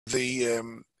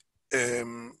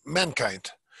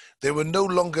mankind. They were no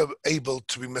longer able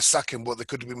to be mesakim what they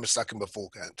could be mesakim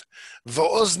beforehand.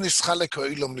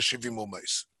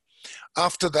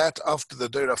 After that, after the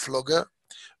Deir HaFloga,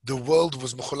 the world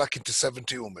was mechulak into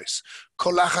 70 umes.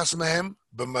 Kol achas mehem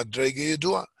b'madrega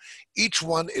yedua, each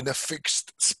one in a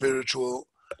fixed spiritual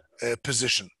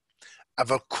position.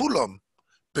 Aval kulam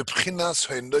b'bchinas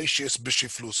ha'enoishis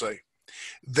b'shiflusai.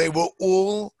 They were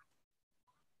all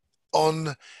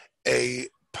on a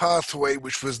pathway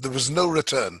which was, there was no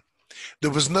return.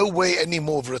 There was no way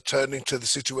anymore of returning to the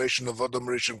situation of Adam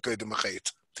Rishon Kedem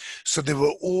Achet. So they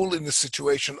were all in the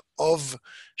situation of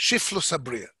Shiflus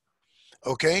Habriya.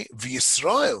 Okay?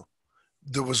 V'Yisrael,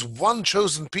 there was one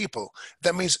chosen people.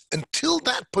 That means until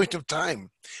that point of time,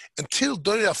 until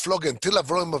Deir HaFloga, until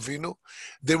Avraham Avinu,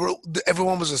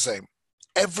 everyone was the same.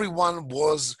 Everyone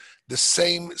was the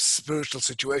same spiritual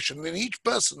situation. And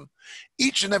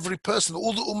each and every person,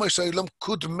 all the Ummah Yisraelim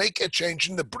could make a change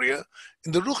in the Bria,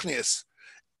 in the Ruchnias.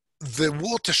 The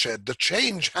watershed, the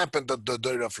change happened at the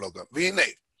Deir HaFloga.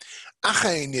 V'hinei,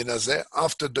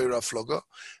 after Deir HaFloga,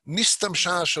 nistam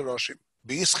shah sharoshim,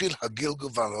 v'yischil hagilgu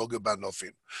v'anhoge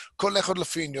b'anofim. Kol echad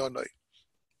lefi inyonoi.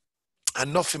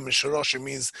 Anofim and Sharoshim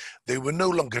means they were no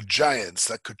longer giants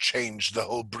that could change the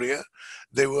whole Bria.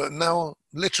 They were now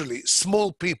literally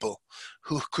small people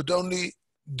who could only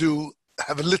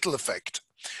have a little effect.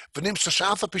 Even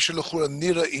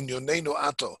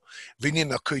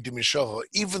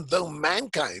though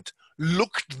mankind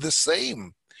looked the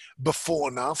same before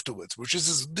and afterwards,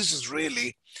 this is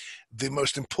really the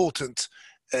most important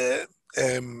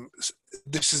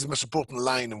this is the most important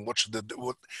line in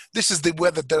this is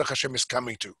where the Derech Hashem is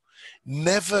coming to.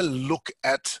 Never look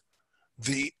at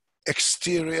the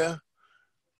exterior.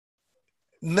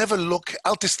 Never look.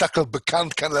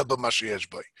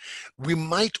 We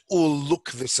might all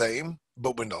look the same,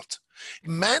 but we're not.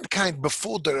 Mankind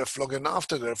before Deir HaFloga and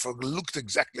after Deir HaFloga looked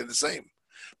exactly the same,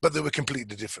 but they were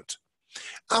completely different.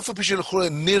 Until then,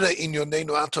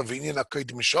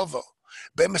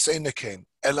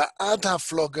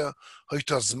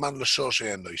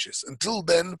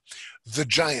 the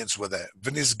giants were there.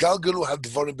 We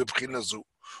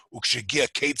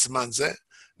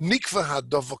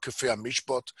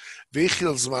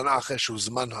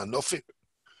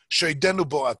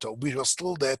are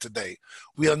still there today.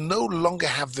 We are no longer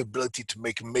have the ability to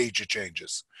make major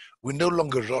changes. We're no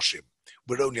longer Roshim.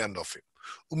 We're only Anofim.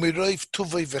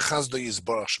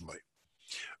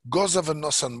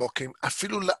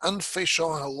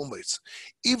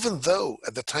 Even though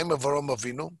at the time of Avraham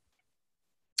Avinu,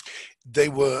 there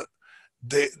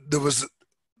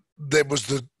was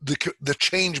the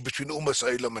change between Umas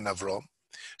Eilam and Avram.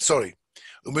 Sorry.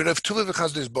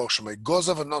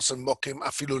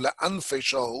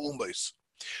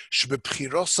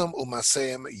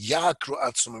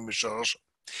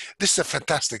 This is a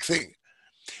fantastic thing.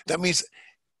 That means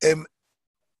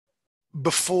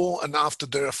before and after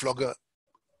Deir HaFloga,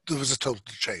 there was a total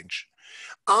change.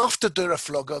 After Deir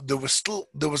HaFloga, there was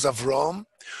Avram,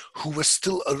 who was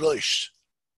still a Rosh.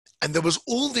 And there was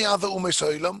all the other Ummah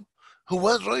Yisraelim who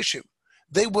weren't Roshim.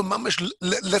 They were mamash,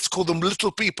 let's call them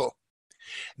little people.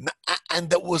 And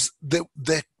that was the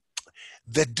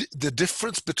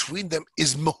difference between them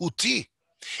is mahuti.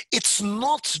 It's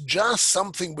not just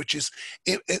something which is,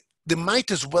 they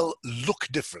might as well look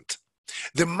different.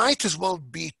 There might as well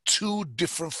be two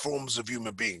different forms of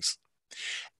human beings.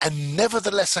 And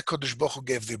nevertheless, HaKadosh Baruch Hu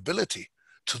gave the ability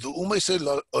to the Ummah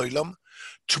Yisrael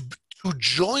to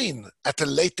join at a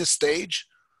later stage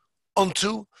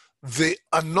onto the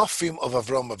Anofim of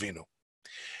Avraham Avinu.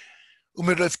 Do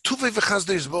you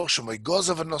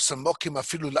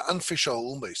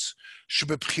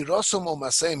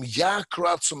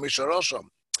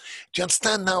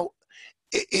understand now?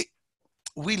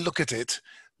 We look at it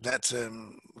that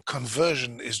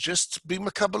conversion is just being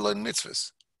makabel in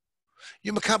mitzvahs.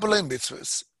 You makabel in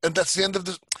mitzvahs, and that's the end of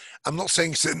the. I'm not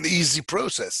saying it's an easy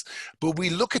process, but we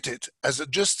look at it as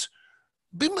just,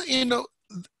 they're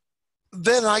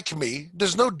like me.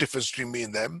 There's no difference between me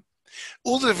and them.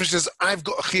 All the difference is I've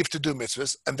got a chiv to do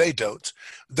mitzvahs, and they don't.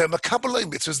 They're makabel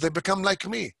in mitzvahs. They become like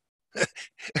me.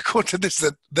 According to this,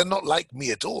 they're not like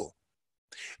me at all.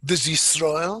 There's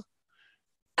Yisrael,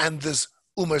 and there's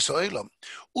Ummah Yisraelim.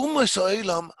 Ummah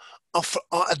Yisraelim are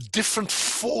a different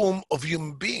form of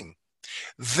human being.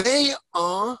 They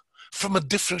are from a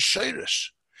different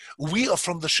sheirish. We are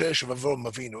from the sheirish of Avraham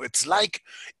Avinu.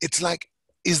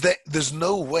 There's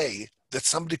no way that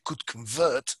somebody could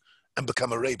convert and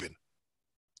become a rabbin.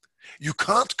 You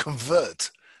can't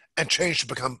convert and change to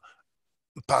become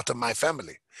part of my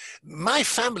family. My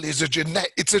family is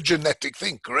it's a genetic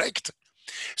thing, correct?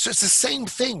 So it's the same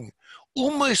thing.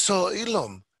 Umois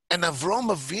Ilom and Avram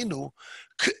Avinu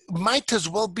might as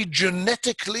well be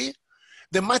genetically,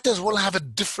 they might as well have a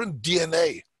different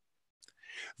DNA.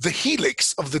 The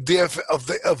helix of the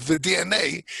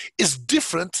DNA is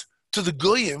different to the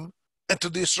Goyim and to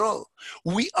the Israel.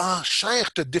 We are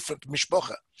shaykh to different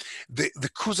mishpocha. The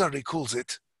Kuzari calls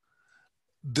it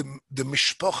the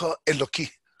mishpocha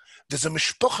Eloki. There's a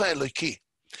mishpocha Eloki.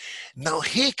 Now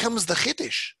here comes the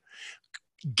Chiddush.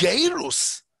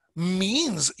 Geirus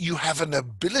means you have an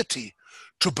ability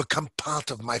to become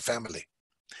part of my family.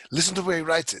 Listen to where he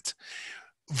writes it.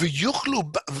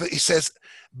 He says,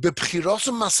 they are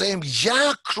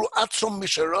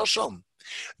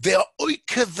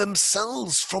oike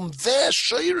themselves from their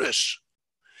shirish.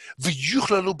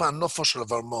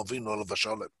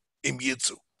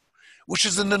 Which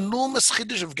is an enormous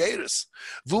chiddush of Geirus.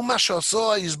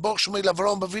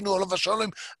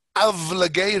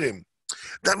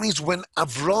 That means when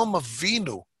Avram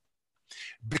Avinu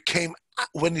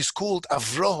when he's called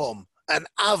Avraham and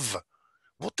Av,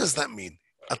 what does that mean?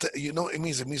 You know, it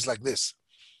means like this.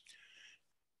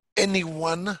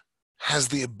 Anyone has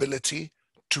the ability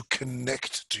to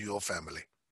connect to your family.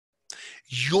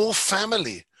 Your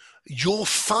family, your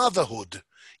fatherhood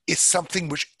is something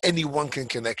which anyone can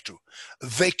connect to.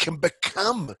 They can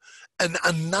become an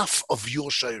enough of your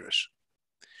shirish.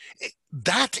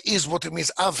 That is what it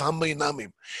means, Av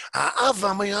HaMeinamim. Av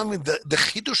HaMeinamim, the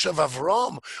Chidush of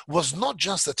Avram was not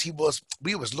just that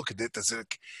we always look at it as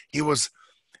he was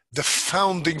the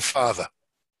founding father.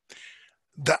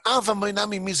 The Av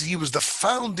HaMeinamim means he was the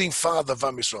founding father of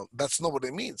Am Yisrael. That's not what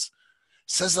it means.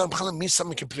 Says Ramchal, means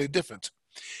something completely different.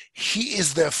 He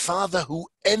is their father who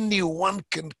anyone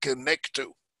can connect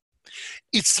to.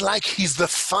 It's like he's the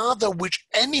father which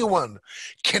anyone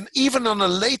can, even on a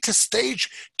later stage,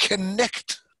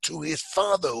 connect to his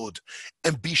fatherhood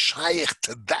and be shaykh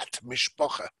to that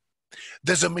mishpocha.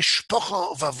 There's a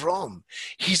mishpocha of Avram.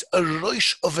 He's a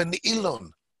roish of an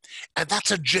Ilon. And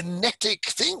that's a genetic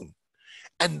thing.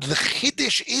 And the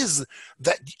chiddush is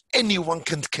that anyone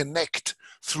can connect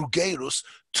through Geirus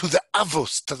to the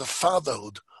avos, to the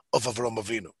fatherhood of Avram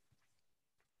Avinu.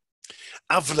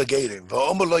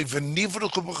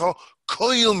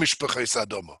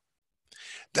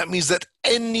 That means that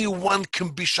anyone can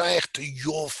be shaykh to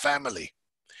your family.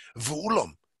 If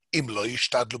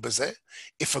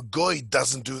a goy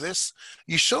doesn't do this,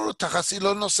 his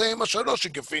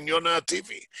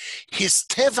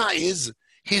teva is,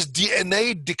 his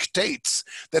DNA dictates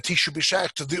that he should be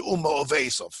shaykh to the Ummah of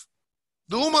Esav.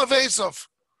 The Ummah of Esav.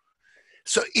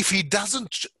 So if he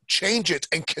doesn't change it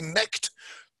and connect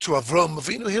to Avram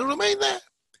Avinu, he'll remain there.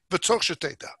 V'tzorch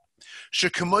sheteda.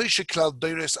 Shekemoi sheklal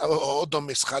doires ha'odom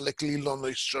mischalek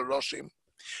lilonos shoroshim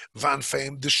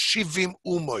v'anfeim, the Shivim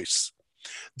Umois.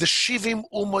 The Shivim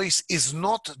Umois is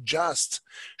not just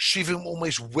Shivim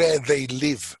Umois where they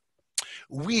live.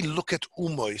 We look at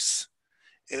Umois,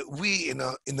 we in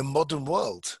the modern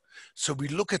world. So we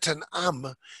look at an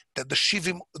Am, that the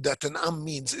Shivim, that an Am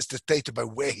means is dictated by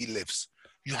where he lives.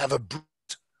 You have a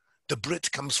Brit. The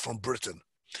Brit comes from Britain.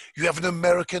 You have an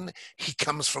American, he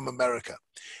comes from America.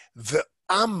 The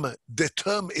Am, the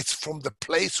term, it's from the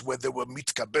place where they were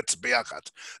mitkabetz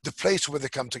be'achat, the place where they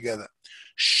come together.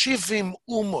 Shivim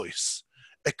Umois,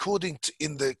 according to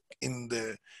in the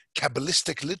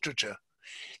Kabbalistic literature,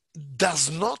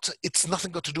 it's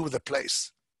nothing got to do with the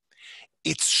place.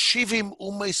 It's Shivim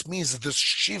Umois means there's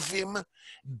Shivim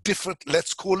different,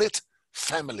 let's call it,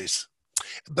 families.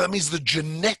 That means that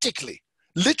genetically,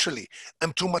 literally,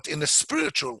 I'm talking about in the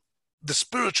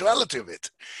spirituality of it.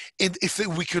 And if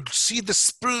we could see the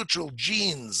spiritual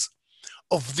genes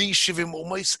of these Shivim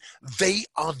Umois, they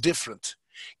are different.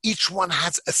 Each one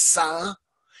has a Sa'ah,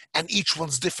 and each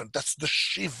one's different. That's the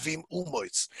Shivim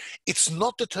Umois. It's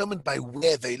not determined by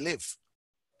where they live.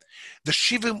 The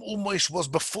Shivim Umois was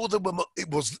before it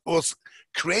was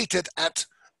created at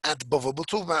Bovel. We'll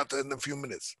talk about that in a few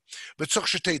minutes.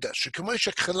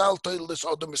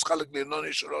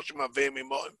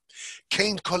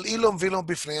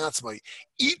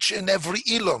 Each and every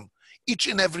Ilon, each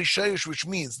and every Sheish, which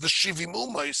means the Shivim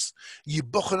Umois,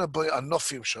 Yibochana boy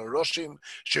Anofim Sharoshim,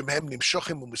 Shemhem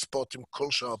Nimshochim Umispotim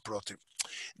Kol Shah Protim.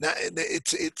 Now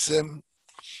it's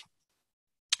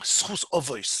Schus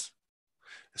Ovois.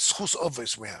 Schus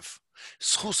Ovois we have.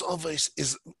 Schus Ovois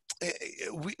is,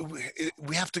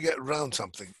 we have to get around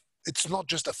something. It's not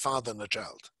just a father and a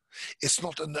child. It's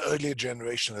not an earlier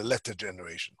generation, a later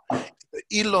generation. The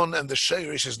Elon and the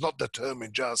Sheirish is not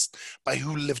determined just by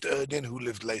who lived earlier and who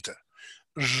lived later.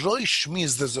 Roish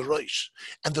means there's a Roish.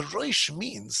 And the Roish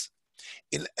means,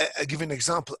 I'll give you an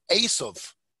example,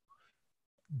 Esav,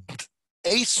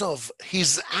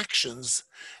 his actions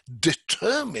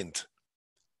determined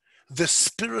the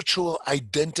spiritual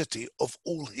identity of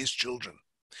all his children.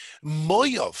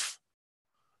 Moav,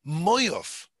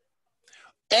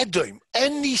 Edom,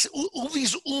 all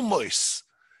these Umos,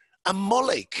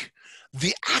 Amalek,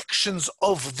 the actions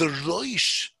of the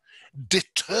Roish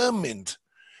determined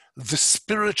the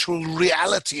spiritual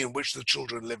reality in which the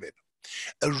children live in.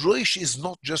 A Roish is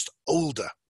not just older.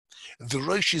 The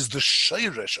Roish is the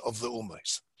Shayresh of the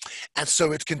Umos. And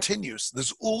so it continues.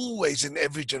 There's always in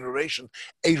every generation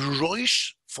a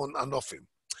Roish for an Anofim.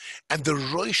 And the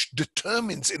Roish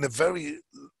determines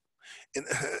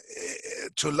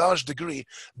to a large degree,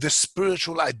 the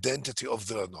spiritual identity of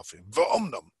the Anofim.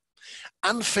 V'omnom,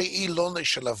 anfei ilone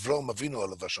shel Avram Avinu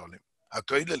alav hashalom,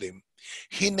 hakoilelim,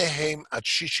 hinehem ad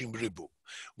shishim ribu.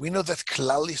 We know that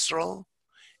Klal Yisrael,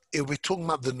 we're talking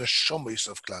about the neshamis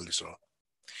of Klal Yisrael.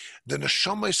 The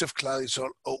neshamis of Klal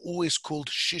Yisrael are always called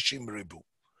shishim ribu.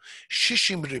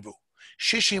 Shishim ribu.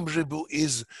 Shishim ribu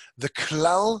is the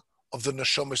klal of the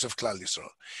neshamis of Klal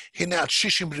Yisrael. Hine ad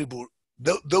shishim ribu.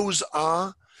 Those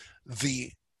are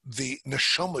the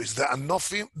neshamis, the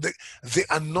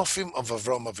anofim of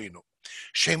Avram Avinu.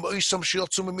 Shem oisam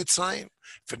sheyotzu mitzrayim,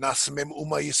 v'nasem em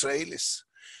uma Yisraelis,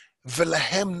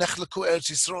 v'lehem nechleku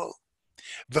Eretz Yisrael,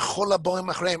 v'chol haboim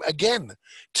achreim. Again,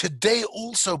 today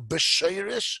also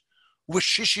b'sheiresh with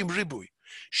shishim ribui.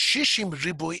 Shishim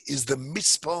ribui is the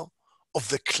mitzvah of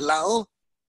the klal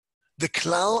of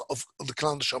the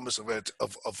Klal Neshamas of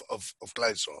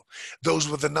Klal Yisrael. Those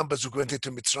were the numbers who went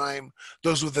into Mitzrayim.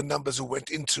 Those were the numbers who went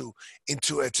into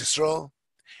Eretz Yisrael.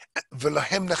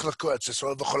 V'lahem nechlaku Eretz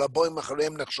Yisrael v'chol haboim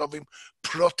achareim nechshavim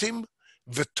protim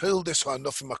v'toldes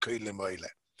ha'anofim ha'koilim ha'ile.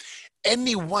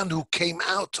 Anyone who came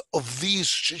out of these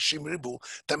shishim ribu,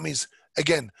 that means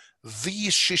again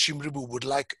these shishim ribu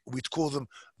we'd call them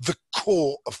the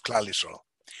core of Klal Yisrael.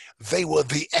 They were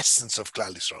the essence of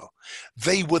Klal Yisrael.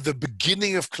 They were the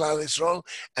beginning of Klal Yisrael,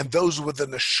 and those were the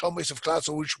neshamis of Klal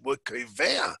Yisrael, which were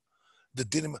kevea, the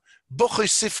dinim. Bochoi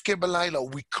sifke b'layla.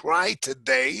 We cry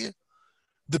today,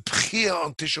 the b'chia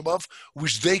on Tisha B'av,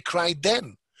 which they cried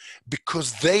then,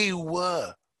 because they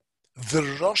were the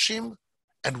roshim,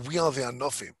 and we are the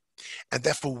anofim, and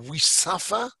therefore we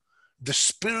suffer the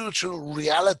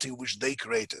reality which they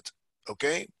created.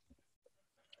 Okay.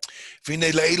 When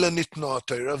it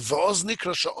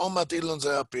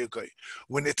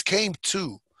came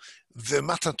to the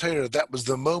Matan Torah, that was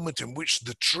the moment in which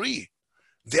the tree,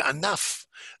 the anaf,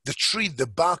 the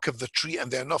bark of the tree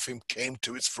and the anafim came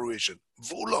to its fruition.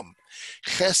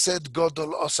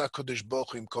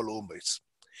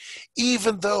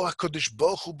 Even though HaKadosh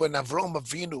Baruch Hu, when Avram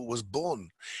Avinu was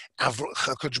born,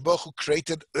 HaKadosh Baruch Hu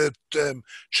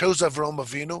chose Avram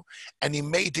Avinu, and he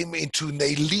made him into an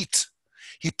elite.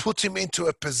 He put him into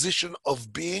a position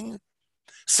of being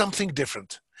something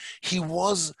different. He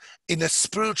was in a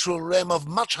spiritual realm of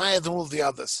much higher than all the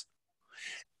others.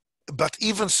 But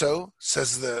even so,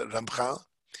 says the Ramchal,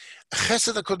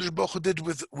 Chesed HaKadosh Baruch Hu did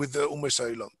with the Ummei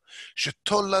Ha'olam,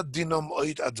 Shetola dinom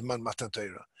oid adman Matan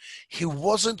Torah. He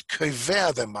wasn't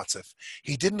kovea the matzev.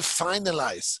 He didn't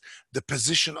finalize the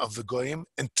position of the goyim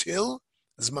until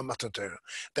Zman Matan Torah.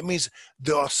 That means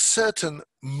there are certain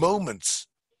moments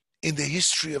in the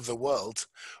history of the world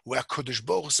where Kodesh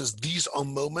Baruch Hu says these are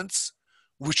moments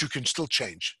which you can still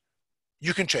change.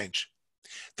 You can change.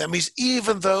 That means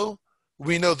even though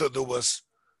we know that there was,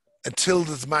 until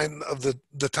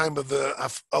the time of the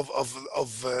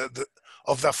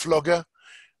Afloga,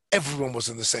 everyone was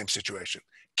in the same situation.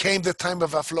 Came the time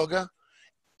of Afloga,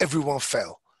 everyone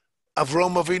fell.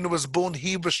 Avram Avinu was born,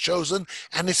 he was chosen,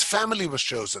 and his family was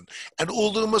chosen. And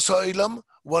all the Ummos Ha'olam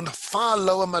were on far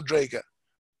lower madrega.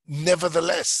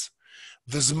 Nevertheless,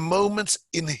 there's moments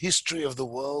in the history of the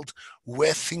world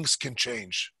where things can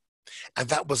change. And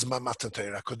that was Matan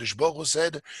Torah. Kodesh Baruch Hu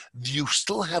said, you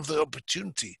still have the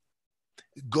opportunity,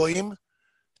 Goyim,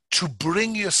 to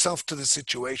bring yourself to the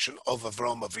situation of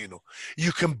Avram Avinu.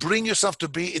 You can bring yourself to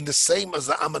be in the same as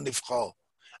the Am HaNivchar.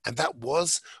 And that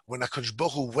was when HaKadosh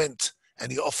Baruch Hu went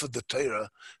and he offered the Torah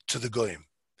to the Goyim.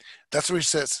 That's what he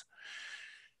says.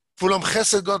 V'ulam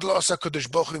chesed gadol asa HaKadosh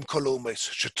Baruch Hu im kol ha'umes,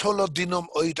 shetolo dinom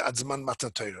oid ad zman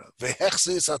Matan Torah,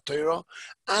 v'hechzis ha'Torah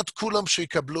ad kulam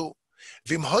sheikablu,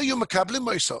 v'im hoyu mekablim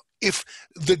oisa. If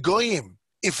the Goyim,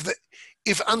 if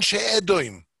Anshe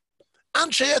Edom,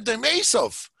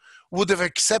 Esav, would have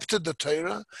accepted the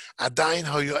Torah, adayin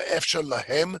hoyu efshar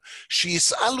lahem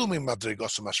sheyisalu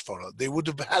mimadregos u'mashfara. They would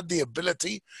have had the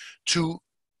ability to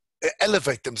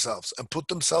elevate themselves and put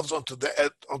themselves onto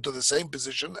the same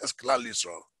position as Klal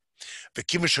Yisrael.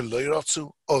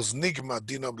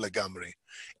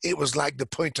 It was like the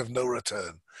point of no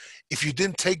return. If you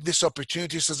didn't take this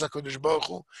opportunity, says HaKadosh Baruch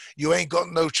Hu, you ain't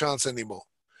got no chance anymore.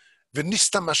 The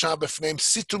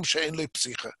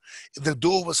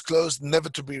door was closed, never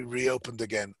to be reopened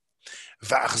again.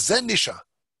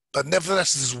 But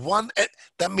nevertheless, there's one,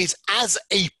 that means as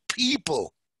a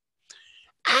people,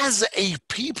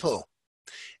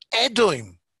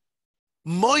 Edom,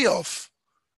 Moav,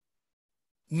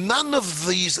 none of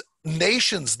these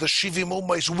nations, the Shivim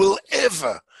Umayis, will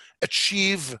ever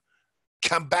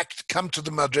come to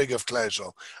the Madrega of Klal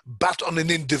Yisrael, but on an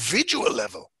individual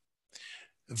level.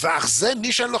 An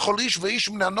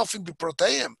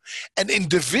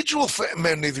individual for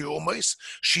many of the Umayis,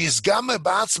 she is Gama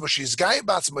Batzma, she is Gaya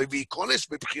Batzma, Vikonis,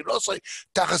 Bibchirosai,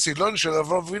 Tachasilon,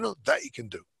 Shalavrovino, that you can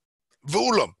do.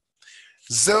 Vulam.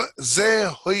 So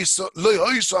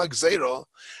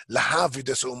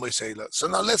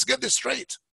now let's get this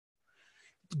straight.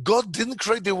 God didn't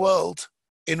create the world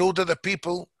in order that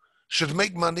people should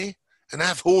make money and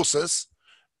have horses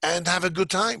and have a good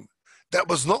time. That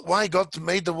was not why God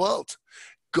made the world.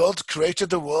 God created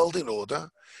the world in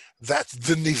order that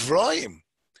the Nivraim,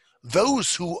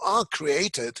 those who are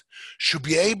created, should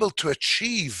be able to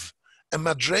achieve a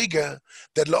madrega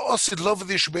that la'osid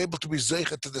lovadi should be able to be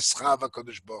zeicha to the schava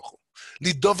Kodesh Baruch Hu,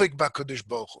 lidovik ba Kodesh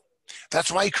Baruch Hu.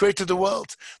 That's why He created the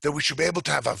world, that we should be able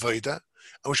to have avoda,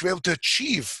 and we should be able to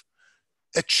achieve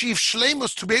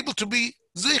shleimus, to be able to be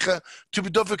zeicha, to be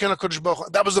dovik and Kodesh Baruch Hu.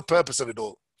 That was the purpose of it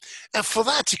all, and for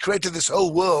that He created this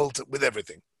whole world with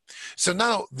everything. So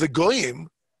now the goyim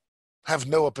have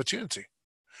no opportunity.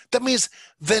 That means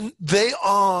then they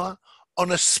are on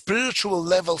a spiritual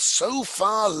level so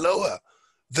far lower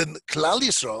than Klal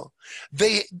Yisrael,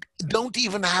 they don't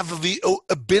even have the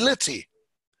ability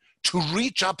to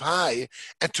reach up high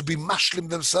and to be mashlim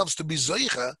themselves, to be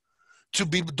zoicha, to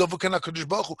be dovuk HaKadosh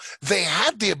Baruch Hu. They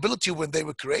had the ability when they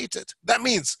were created. That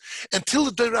means until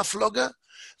the ההפלגה,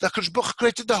 the HaKadosh Baruch Hu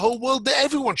created the whole world, that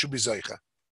everyone should be zoicha.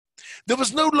 There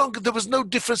was no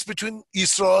difference between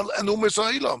Yisrael and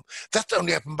Yisrael. That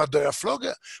only happened by the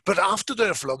ההפלגה. But after the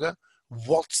ההפלגה,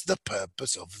 what's the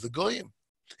purpose of the goyim?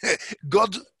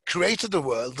 God created the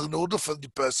world in order for the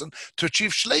person to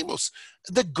achieve shleimus.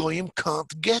 The goyim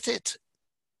can't get it.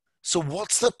 So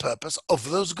what's the purpose of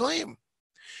those goyim?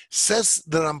 Says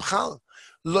the Ramchal,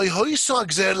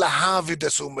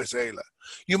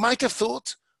 you might have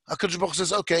thought, HaKadosh Baruch Hu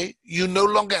says, okay, you no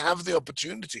longer have the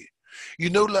opportunity. You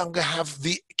no longer have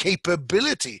the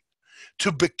capability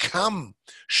to become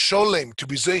sholem, to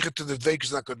be zeicha to the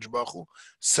dveikus HaKadosh Baruch Hu,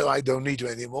 so I don't need you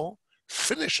anymore.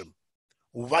 Finish them.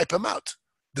 Wipe them out.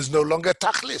 There's no longer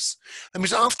tachlis. That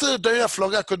means after the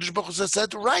ההפלגה, HaKadosh Baruch Hu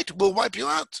said, right, we'll wipe you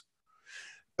out.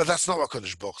 But that's not what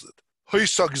HaKadosh Baruch Hu said.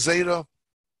 Hoysag zeira,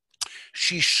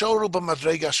 shishoru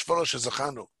b'madrega shvara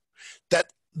shezachanu,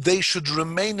 that they should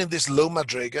remain in this low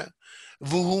madrega,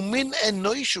 v'hu min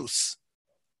enoishus,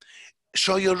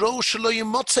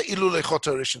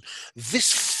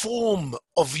 this form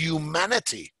of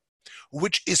humanity,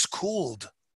 which is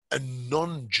called a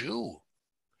non-Jew,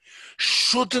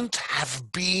 shouldn't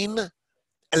have been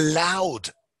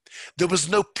allowed. There was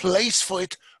no place for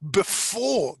it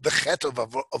before the chet of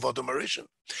Adam Rishon,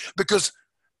 because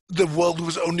the world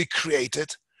was only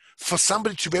created for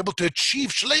somebody to be able to achieve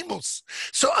shleimus.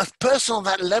 So a person on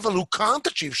that level who can't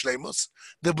achieve shleimus,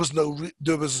 there was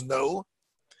no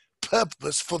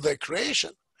purpose for their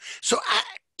creation. So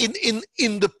in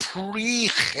the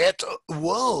pre-chet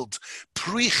world,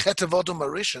 pre-chet of Adam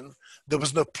Rishon, there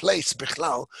was no place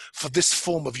bichlal for this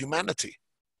form of humanity.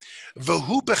 But when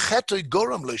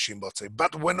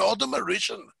Adam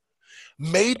Rishon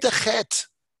made the chet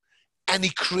and he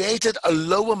created a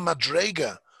lower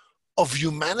madrega of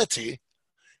humanity,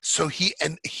 so he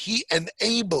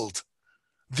enabled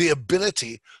the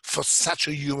ability for such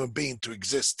a human being to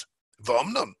exist.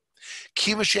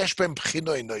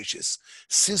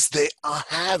 Since they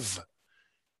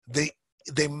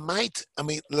might, I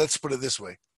mean, let's put it this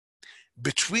way.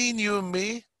 Between you and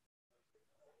me,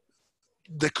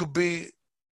 there could be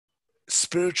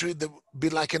spiritually, they would be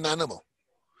like an animal.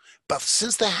 But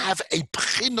since they have a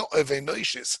pchino of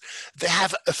enoishis, they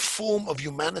have a form of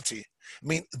humanity. I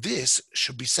mean, this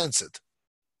should be censored.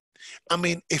 I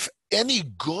mean, if any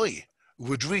goy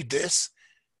would read this,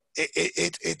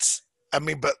 it's, I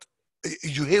mean, but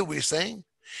you hear what we're saying?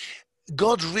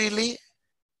 God really,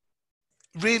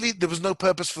 there was no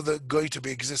purpose for the goy to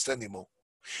exist anymore.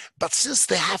 But since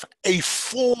they have a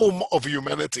form of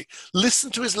humanity,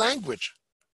 listen to his language.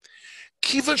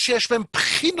 Kivan sheyesh b'hem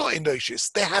pchino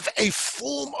enoshis, they have a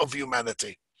form of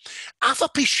humanity.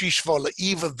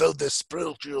 Even though their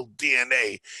spiritual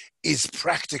DNA is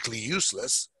practically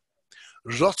useless,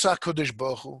 Rotza Kodesh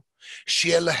Baruch Hu,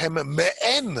 she'eh lahem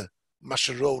me'en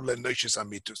mashero le'noshis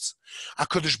amitus.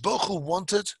 HaKadosh Baruch Hu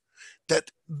wanted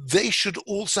that they should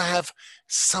also have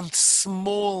some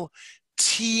small,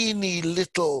 teeny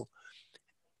little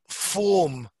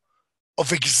form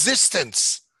of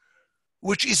existence,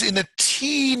 which is in a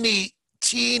teeny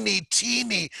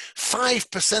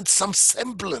 5%, some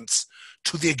semblance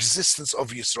to the existence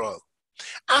of Yisrael.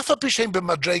 Afa pishem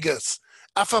b'madregas,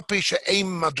 afa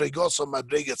pishem madregos or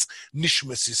madregas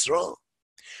nishmas Yisrael.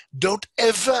 Don't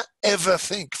ever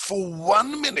think for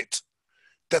 1 minute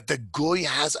that the goy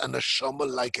has an neshama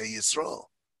like a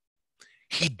Yisrael.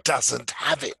 He doesn't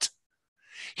have it.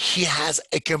 He has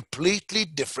a completely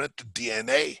different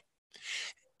DNA,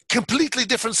 completely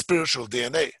different spiritual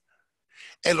DNA.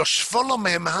 The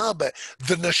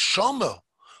neshama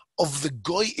of the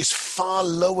goy is far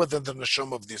lower than the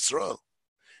neshama of the Israel.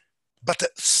 But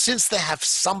since they have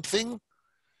something,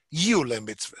 yule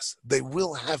mitzvahs, they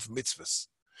will have mitzvahs.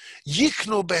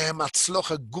 Yiknu behem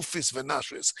atzlocha gufis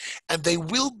v'nashris, and they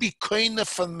will be koine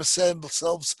for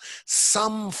themselves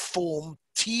some form,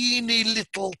 teeny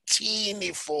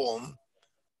form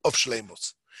of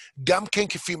shleimus. Gam ken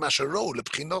kifi masharo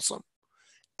lebchinosam.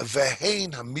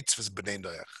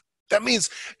 That means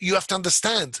you have to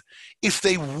understand, if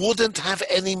they wouldn't have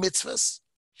any mitzvahs,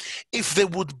 if there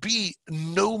would be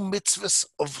no mitzvahs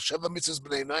of Sheva mitzvahs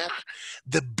b'nei Noach,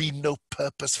 there'd be no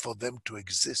purpose for them to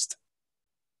exist.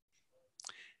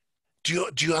 Do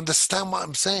you understand what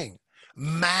I'm saying?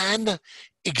 Man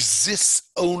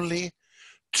exists only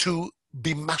to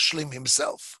be mashlim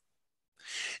himself.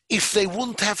 If they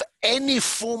wouldn't have any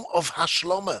form of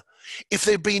hashlama, if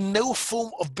there be no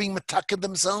form of being metaken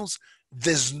themselves,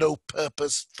 there's no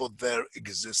purpose for their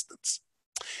existence.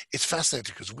 It's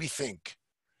fascinating because we think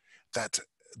that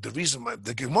the reason why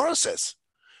the Gemara says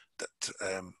that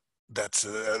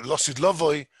Losid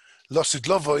Lovoi,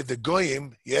 the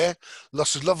Goyim,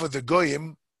 Losid Lovoi, the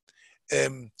Goyim,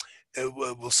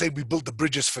 will say we built the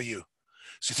bridges for you.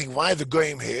 So you think, why are the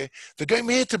Goyim here? The Goyim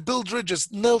here to build bridges.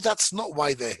 No, that's not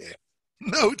why they're here.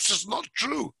 No, it's just not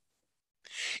true.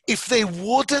 If they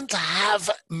wouldn't have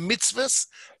mitzvahs,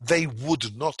 they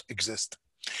would not exist.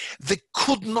 They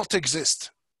could not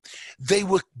exist. They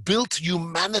were built,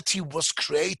 humanity was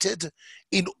created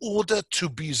in order to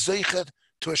be zeicher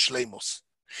to a shleimus.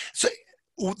 So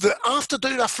after the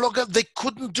Afloga, they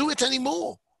couldn't do it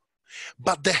anymore.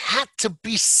 But there had to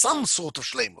be some sort of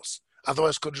shleimus.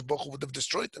 Otherwise, Kodesh Baruch Hu would have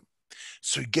destroyed them.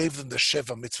 So he gave them the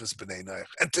Sheva mitzvahs b'nei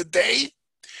Noach. And today,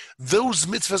 those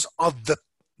mitzvahs are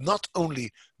not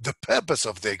only the purpose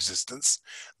of their existence,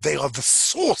 they are the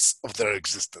source of their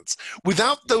existence.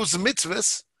 Without those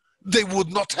mitzvahs, they would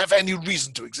not have any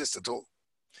reason to exist at all.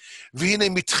 Don't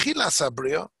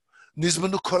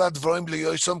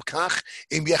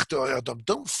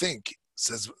think,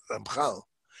 says Ramchal,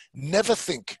 never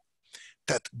think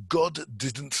that God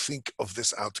didn't think of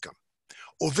this outcome.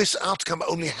 Or this outcome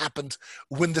only happened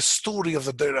when the story of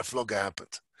the Deir HaFloga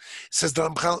happened. Says the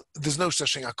Ramchal, there's no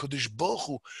such thing. HaKadosh Baruch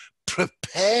Hu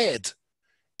prepared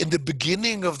in the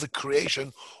beginning of the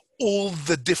creation all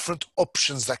the different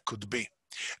options that could be.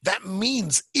 That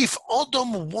means if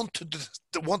Adam wanted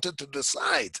to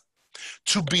decide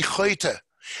to be choite,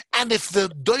 and if the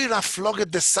Deir HaFloga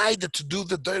decided to do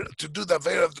the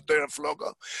Avera of the Deir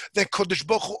HaFloga, then Kodesh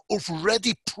Baruch Hu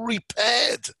already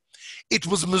prepared. It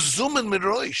was mezumen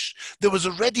mirosh. There was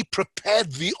already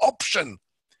prepared the option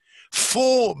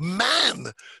for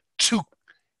man to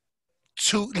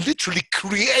literally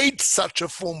create such a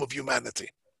form of humanity.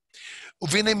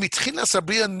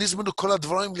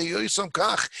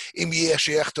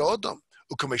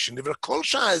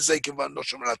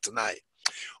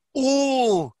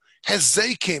 All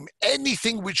hezekim,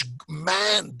 anything which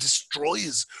man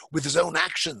destroys with his own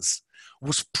actions,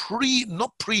 was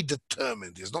not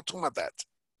predetermined. He's not talking about that.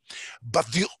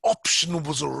 But the option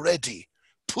was already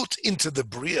put into the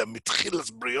Bria,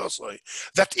 mitchilas briosoi,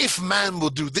 that if man will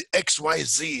do the X, Y,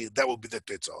 Z, that will be the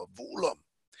Tetzah. V'ulam.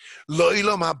 Lo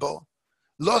ilam habo,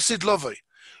 lo sid lovoi,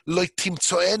 lo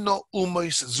timtsoeno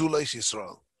umois zulois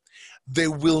Yisrael. There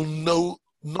will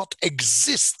not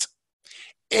exist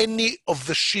any of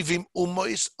the Shivim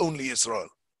umois, only Israel.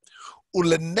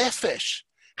 Ulenefesh,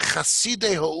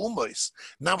 chasidei ha'umois.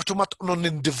 Now we're talking about on an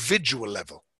individual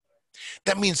level.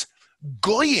 That means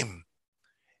Goyim,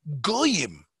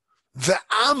 the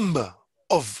Am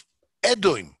of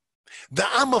Edom, the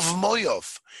Am of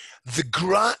Moav, the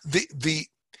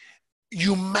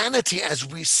humanity as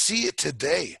we see it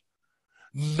today,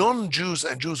 non-Jews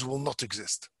and Jews will not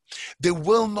exist. There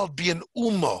will not be an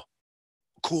Ummah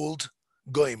called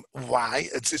Goyim. Why?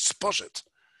 It's poshut.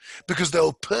 Because the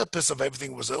whole purpose of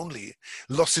everything was only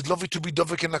Losid Lovi to be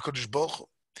Dovek in HaKadosh Baruch Hu.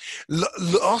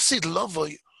 Losid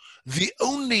Lovi, the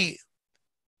only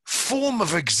form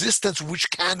of existence which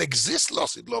can exist,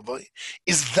 Losid Lovi,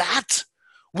 is that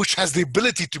which has the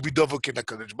ability to be Dovek in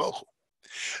HaKadosh Baruch Hu.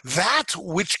 That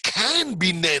which can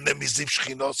be Nene Miziv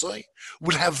Shchinosoi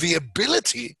will have the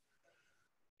ability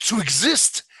to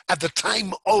exist at the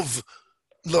time of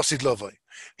Losid Lovi.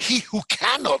 He who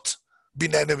cannot be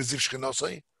Nene Miziv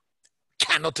Shchinosoi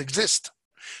cannot exist.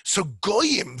 So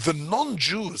Goyim, the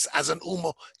non-Jews as an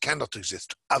Ummah, cannot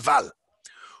exist. Aval,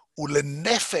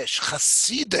 ulenefesh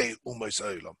chasidei Ummos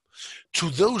Olam, to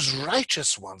those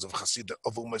righteous ones of Chasidei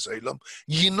of Ummos Olam,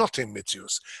 yinotim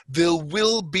mitzius, there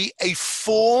will be a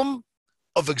form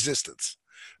of existence.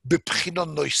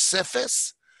 Bebchinon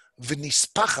noisefes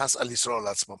v'nispachas al Yisrael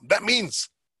atzmam. That means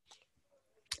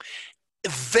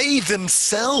they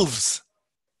themselves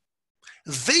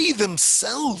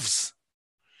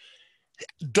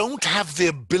don't have the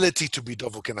ability to be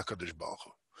Dovuk in HaKadosh Baruch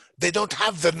Hu. They don't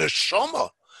have the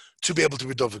neshama to be able to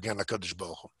be Dovuk in HaKadosh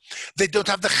Baruch Hu. They don't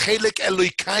have the Chelek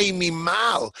Elokai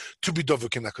Mimal to be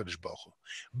Dovuk in HaKadosh Baruch Hu.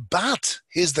 But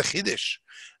here's the Chiddush.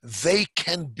 They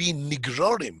can be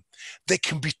Nigrorim. They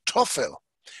can be Tofel.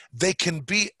 They can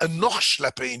be a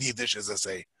Nochschleppe in Yiddish, as I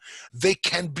say. They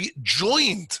can be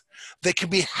joined. They can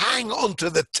be hang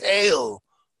onto the tail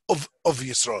of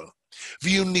Yisrael.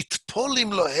 In the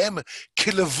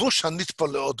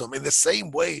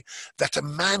same way that a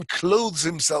man clothes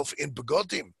himself in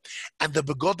begodim, and the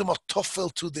begodim are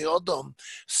tofel to the odom,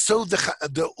 so the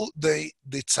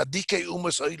tzadikei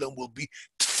umas oilam will be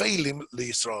tfeilim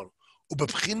leYisrael.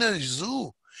 Ubebchina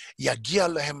zu yagia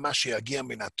lehem ma sheyagia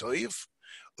min hatoiv,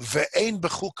 ve'ein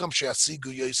bechukam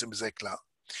sheyasigu yosem ze klal.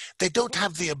 They don't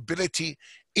have the ability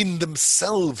in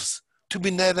themselves to be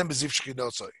nerem beziv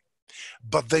shchinosoi.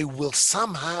 But they will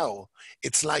somehow,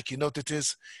 it's like, you know what it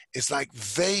is? It's like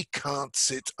they can't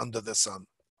sit under the sun.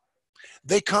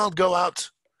 They can't go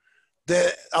out.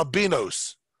 They're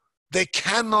albinos. They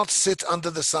cannot sit under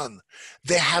the sun.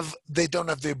 They don't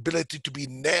have the ability to be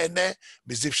nene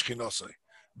miziv shchinosoi.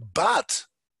 But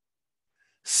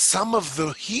some of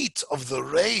the heat of the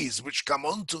rays which come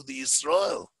onto the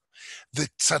Israel, the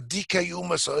tzadikei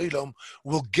umas oilam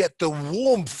will get the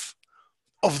warmth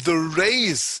of the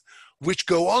rays which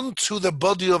go on to the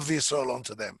body of the Israel,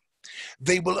 onto them.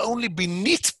 They will only be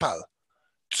nitpal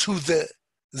to the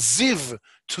ziv,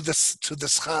 to the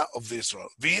schar of the Israel.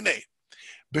 V'hinei,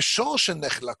 b'shor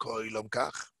shenechlak ha'olam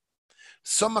kach,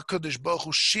 som HaKadosh Baruch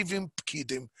Hu shivim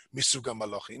pkidim misug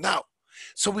ha'malochi. Now,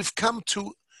 so we've come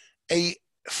to a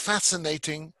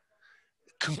fascinating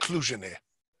conclusion here.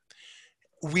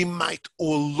 We might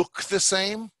all look the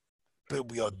same, but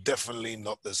we are definitely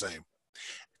not the same.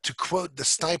 To quote the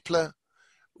Stipler,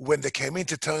 when they came in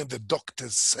to tell him, the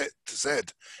doctors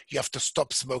said you have to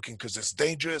stop smoking because it's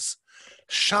dangerous,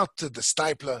 shouted the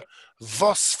Stipler,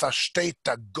 "Vos versteht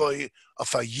der Goy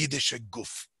auf a Yiddische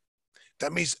Guf?"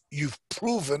 That means you've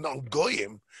proven on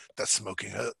Goyim that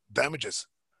smoking damages.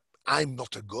 I'm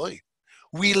not a Goy.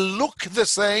 We look the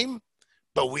same,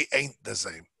 but we ain't the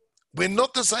same. We're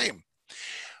not the same.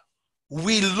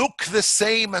 We look the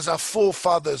same as our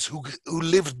forefathers who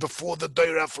lived before the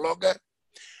Deir HaFloga,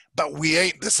 but we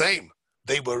ain't the same.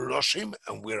 They were Roshim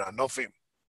and we're Anofim.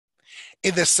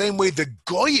 In the same way, the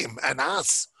Goyim and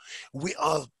us,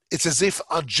 it's as if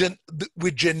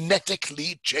we're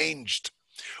genetically changed.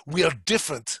 We are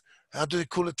different. How do they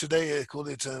call it today? They call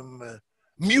it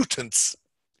mutants.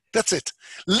 That's it.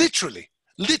 Literally.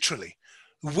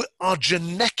 Our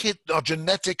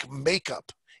genetic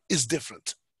makeup is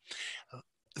different.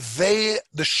 The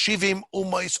Shivim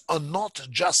Umais are not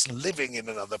just living in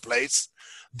another place,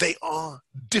 they are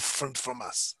different from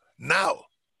us. Now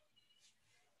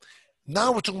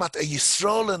we're talking about a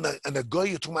Yisrael and a Goy,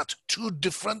 you're talking about two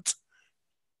different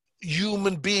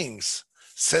human beings,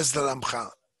 says the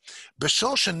Ramcha.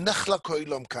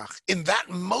 In that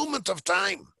moment of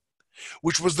time,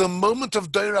 which was the moment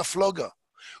of Deir HaFloga,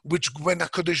 which when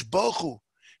HaKadosh Baruch Hu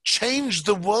changed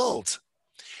the world,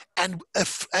 and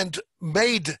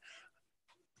made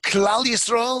Klal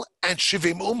Yisrael and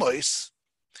Shivim Umois,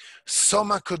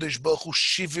 Soma Kodesh Baruch Hu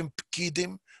Shivim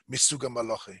Pkidim Misuga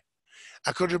Malochi.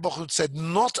 HaKadosh Baruch Hu said,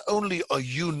 not only are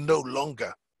you no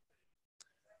longer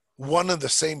one and the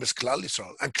same as Klal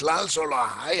Yisrael, and Klal Yisrael are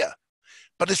higher,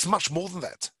 but it's much more than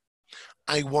that.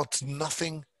 I want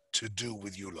nothing to do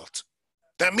with you lot.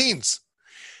 That means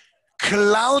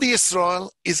Klal Yisrael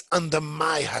is under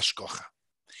my hashkocha.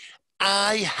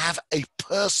 I have a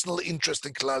personal interest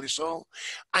in Klal Yisrael.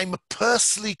 I'm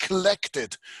personally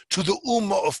connected to the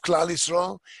Ummah of Klal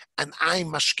Yisrael, and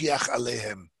I'm mashkiach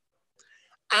alehem.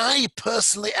 I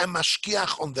personally am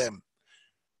mashkiach on them.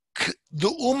 The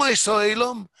Ummah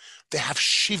Yisraelim, they have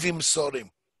shivim sorim.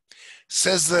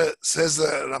 Says the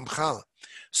Ramchal,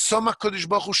 Soma Kodesh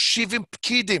Baruch Hu shivim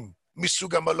pkidim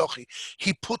misuga malochi.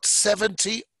 He put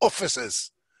 70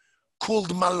 officers called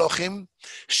Malachim,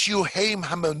 Shiuheim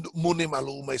Hamunim al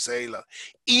Ummah Yisrael.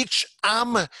 Each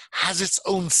Am has its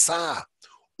own Sah,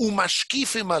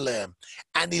 Umashkifim Aleim,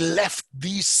 and he left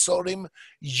these Sorim.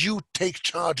 You take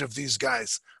charge of these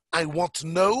guys. I want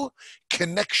no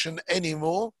connection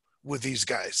anymore with these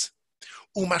guys.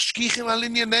 Umashkichim al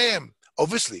Inyaneim.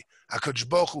 Obviously, HaKadosh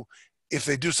Baruch Hu, if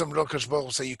they do something wrong, HaKadosh Baruch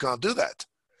Hu say you can't do that.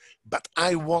 But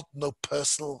I want no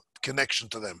personal connection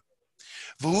to them.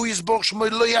 HaKadosh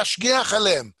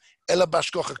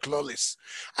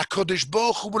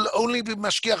Baruch Hu will only be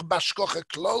mashkiach bashkocha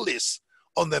klolis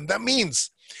on them. That means,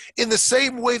 in the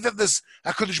same way that there's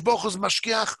HaKadosh Baruch Hu's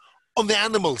mashkiach on the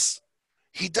animals.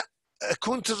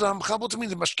 According to the Ramchal, what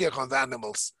means mashkiach on the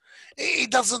animals? He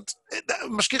doesn't.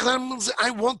 Mashkiach animals.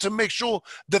 I want to make sure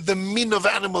that the min of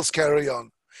animals carry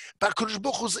on. But HaKadosh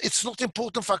Baruch Hu, it's not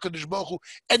important for HaKadosh Baruch Hu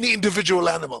any individual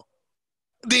animal.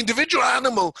 The individual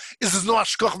animal there's no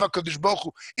hashkoch v'HaKadosh Baruch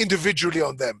Hu individually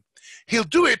on them. He'll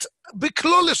do it, be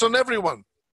clawless on everyone.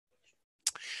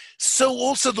 So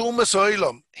also the Ummah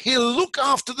Yisraelim, he'll look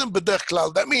after them b'derech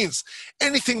klal. That means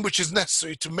anything which is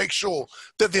necessary to make sure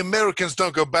that the Americans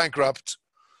don't go bankrupt,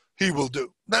 he will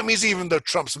do. That means even though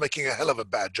Trump's making a hell of a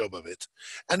bad job of it,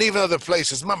 and even other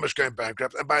places, Mama's going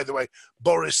bankrupt, and by the way,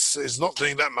 Boris is not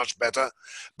doing that much better,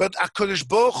 but HaKadosh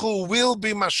Baruch Hu will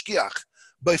be mashkiach,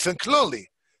 b'ofen klali.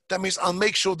 That means I'll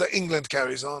make sure that England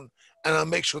carries on, and I'll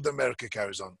make sure that America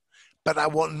carries on. But I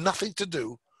want nothing to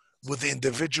do with the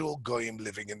individual goyim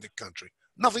living in the country.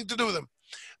 Nothing to do with them.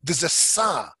 There's a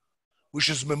Sah, which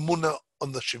is memuna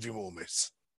on the Shivim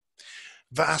Umis.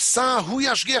 V'asah hu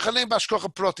yashgiach aleim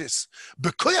b'ashkocha protis.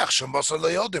 B'koyach shemosar lo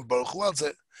yodim baruch hu al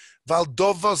zeh. V'al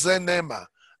dovo zeh nema.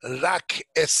 Rak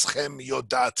eschem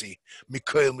yodati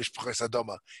mikoel mishpachos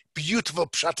adoma. Beautiful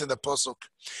pshat in the posuk.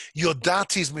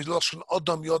 Yodati is miloshon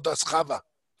odom yodas chava.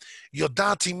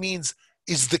 Yodati means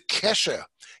is the kesher.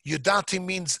 Yodati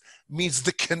means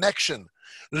the connection.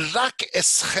 Rak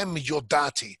eschem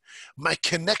yodati. My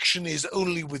connection is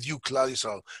only with you, Klal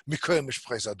Yisrael. Mikoel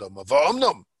mishpachos adoma.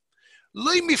 Va'omnom.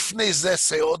 Don't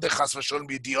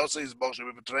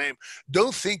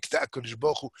think that HaKadosh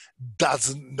Baruch Hu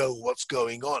doesn't know what's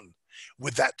going on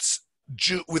with that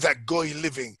Jew, with that goy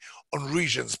living on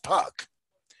Regent's Park.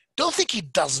 Don't think he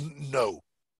doesn't know.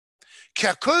 He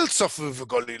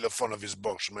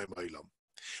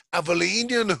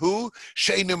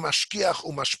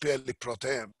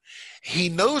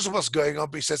knows what's going on,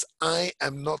 but he says, I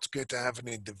am not going to have an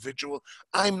individual.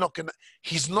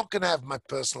 He's not going to have my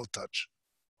personal touch.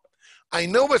 I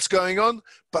know what's going on,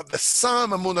 but the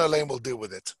Sam Amun Aleim will deal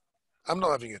with it. I'm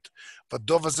not having it.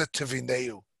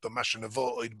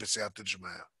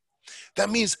 That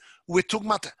means we're talking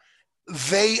about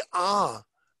they are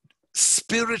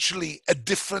spiritually a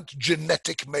different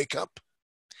genetic makeup.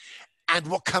 And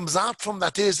what comes out from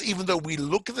that is, even though we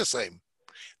look the same,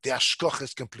 the Ashkoch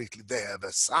is completely there.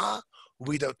 The Sah,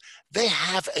 we don't. They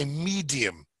have a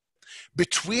medium.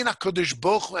 Between HaKadosh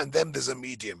Baruch Hu and them, there's a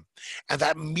medium. And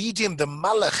that medium, the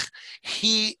Malach,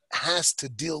 he has to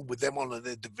deal with them on an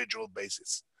individual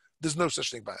basis. There's no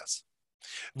such thing by us.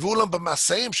 V'ulam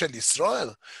b'maseim shel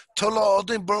Yisrael, Tola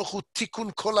Odin Baruch Hu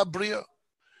tikun kol habriya.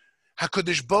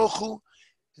 HaKadosh Baruch Hu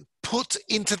put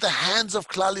into the hands of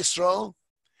Klal Yisrael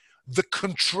the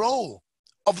control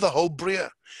of the whole Bria.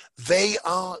 They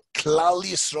are, Klal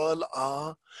Yisrael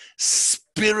are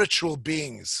spiritual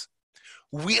beings.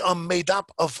 We are made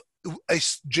up of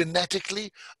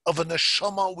genetically of a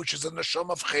neshama, which is a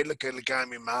neshama of Chelek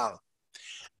Elikayim Imal.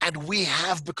 And we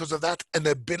have, because of that, an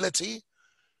ability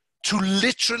to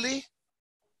literally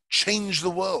change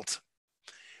the world.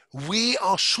 We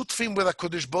are shutfim with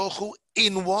HaKadosh Baruch Hu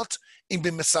in what? In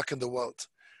being mesak in the world.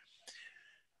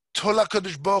 Tola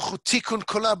Kodesh Baruch Hu tikun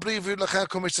kol habri v'yulachei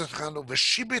HaKodesh tzachanu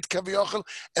v'shibit kaviochel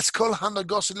es kol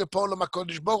hanagosi lepolam.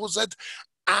 HaKadosh Baruch Hu said,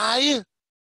 I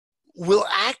will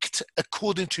act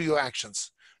according to your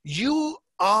actions. You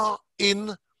are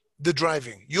in the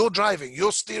driving. You're driving.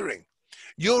 You're steering.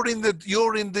 You're in the.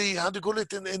 How do you call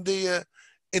it? In the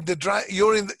drive.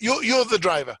 You're the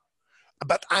driver.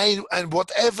 But and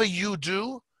whatever you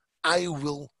do, I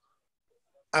will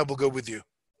go with you.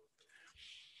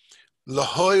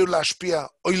 להוי ולהשפיע,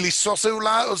 אוי ליסוסי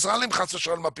ולעוזרלים חס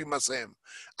ושלום מפי מעשיהם.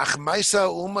 אך מייסה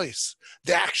האומייס,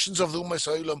 the actions of the אומייס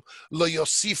העולם, לא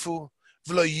יוסיפו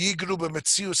ולא יגרו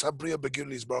במציאוס הבריאה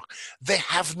בגילוי יזברך. They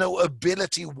have no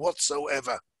ability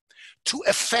whatsoever to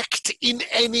affect in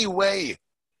any way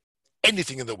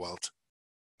anything in the world.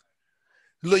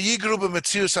 לא יגרו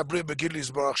במציאוס הבריאה בגילוי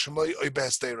יזברך שמוי אוי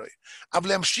בהסתרי. אבל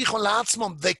להמשיכו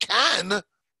לעצמם, they can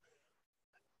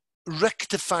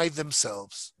rectify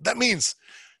themselves. That means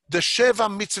the Sheva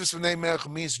mitzvahs v'nei melech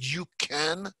means you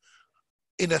can,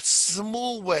 in a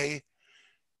small way,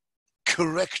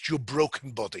 correct your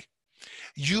broken body.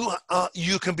 You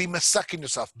can be masaking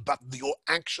yourself, but your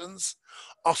actions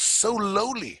are so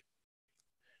lowly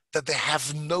that they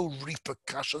have no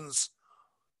repercussions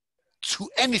to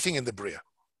anything in the Bria.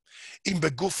 Im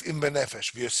beguf im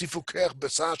benefesh v'yosifu kerch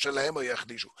b'sar shelahem o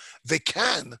yachdishu. They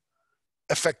can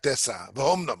affect their sar.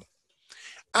 V'homnom.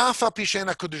 אף על פי שאין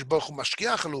הקדוש ברוך הוא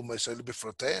משגיח על אומות ישראל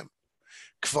בפרטיהם,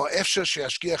 כבר אפשר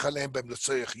שישגיח עליהם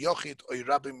בהמלצות יחיד או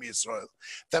רבים מישראל.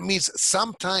 That means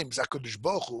sometimes הקדוש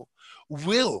ברוך הוא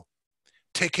will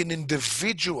take an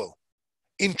individual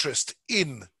interest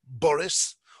in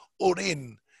Boris or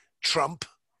in Trump,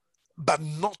 but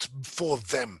not for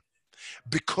them.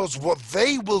 Because what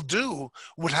they will do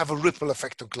will have a ripple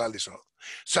effect on Klal Yisrael.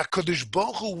 So HaKadosh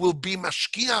Baruch Hu will be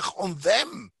mashkiach on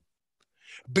them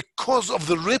because of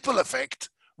the ripple effect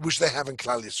which they have in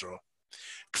Klal Yisrael.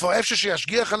 כבר אפשר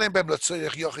שישגיח עליהם בהמלצות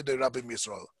יחיד או רבים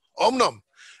מישראל. אומנם,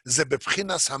 זה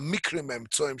בבחינת המקרים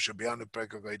האמצויים שביאנו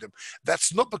פרק הקודם.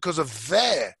 That's not because of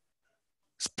their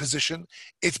position,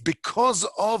 it's because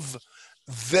of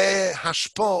their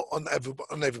hashpah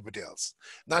on everybody else.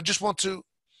 Now I just want to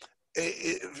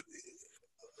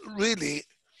really,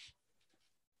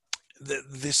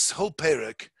 this whole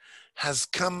parak has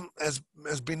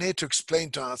been here to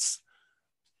explain to us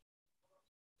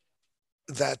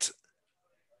that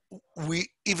we,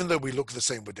 even though we look the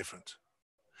same, we're different.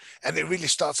 And it really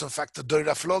starts, in fact, the Dor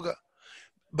HaFloga.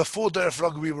 Before Dor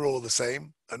HaFloga, we were all the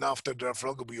same, and after Dor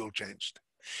HaFloga, we all changed.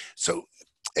 So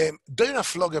Dor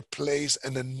HaFloga plays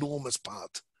an enormous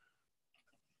part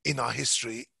in our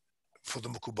history for the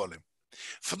Mukubolim.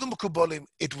 For the Mukubolim,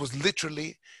 it was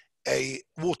literally a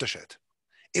watershed.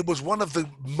 It was one of the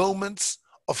moments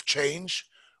of change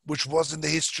which was in the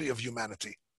history of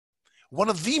humanity. One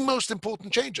of the most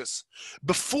important changes.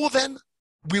 Before then,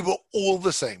 we were all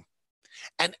the same.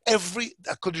 And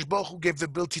HaKadosh Baruch Hu gave the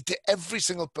ability to every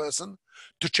single person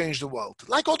to change the world,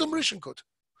 like Adam Rishon could.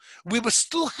 We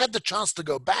still had the chance to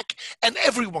go back, and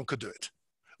everyone could do it.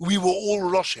 We were all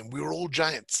Roshim, we were all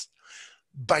giants.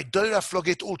 By Dor HaFloga,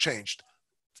 it all changed.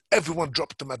 Everyone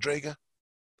dropped the Madrega.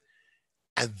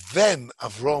 And then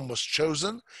Avram was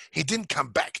chosen. He didn't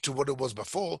come back to what it was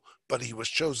before, but he was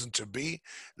chosen to be,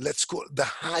 let's call it, the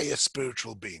higher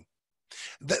spiritual being.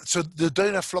 So the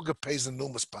Dor HaFloga plays an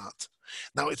enormous part.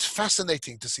 Now, it's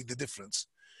fascinating to see the difference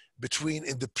between,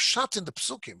 in the Pshat and the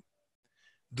Psukim,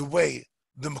 the way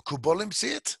the Mekubolim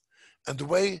see it, and the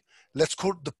way, let's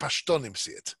call it, the Pashtonim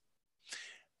see it.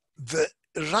 The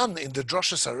Ran in the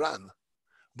Droshes Haran,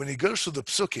 when he goes to the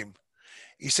Psukim,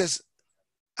 he says,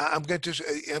 I'm going to,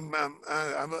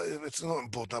 it's not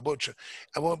important,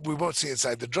 we won't see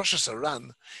inside. The Droshes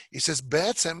Haran, he says,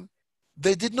 Be'etzem,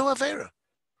 they did no Avera.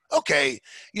 Okay,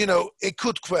 it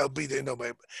could well be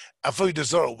that, Avodah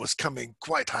Zorah was coming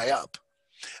quite high up.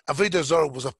 Avodah Zorah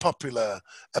was a popular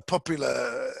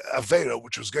Avera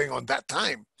which was going on that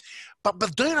time. But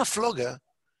Dor HaFloga,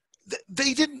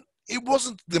 they didn't, it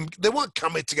wasn't them, they weren't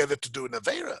coming together to do an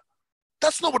Avera.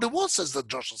 That's not what it was, says the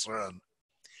Droshes Haran.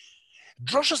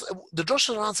 The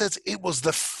Droshes Haran says it was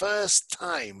the first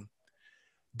time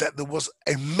that there was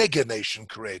a mega nation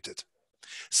created.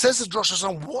 Says the Droshes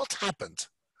Haran, what happened?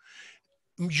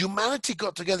 Humanity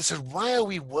got together and said, why are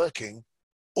we working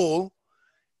all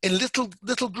in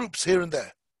little groups here and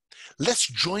there? Let's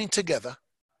join together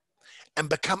and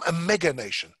become a mega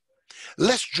nation.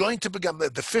 Let's join to become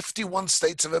the 51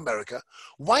 states of America.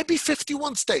 Why be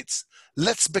 51 states?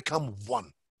 Let's become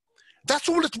one. That's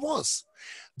all it was.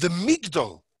 The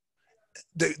Migdol,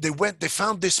 they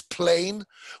found this plane,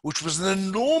 which was an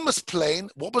enormous plane.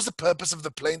 What was the purpose of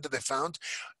the plane that they found?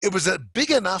 It was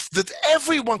big enough that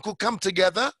everyone could come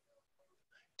together.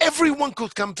 Everyone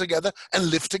could come together and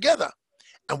live together.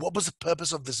 And what was the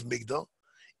purpose of this Migdal?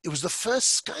 It was the first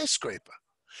skyscraper.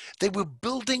 They were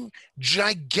building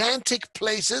gigantic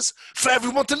places for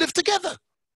everyone to live together.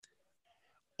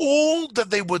 All that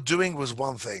they were doing was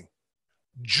one thing,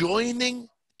 joining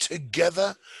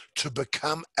together to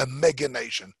become a mega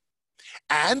nation.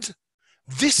 And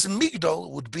this Migdal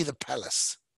would be the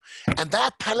palace. And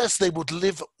that palace, they would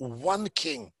live one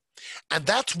king. And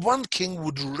that one king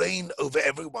would reign over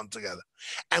everyone together.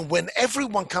 And when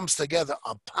everyone comes together,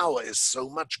 our power is so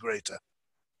much greater.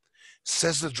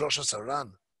 Says the Drosha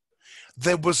Saran.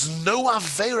 There was no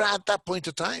Avera at that point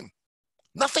of time.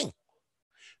 Nothing.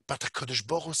 But the HaKadosh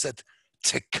Baruch Hu said,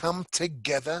 to come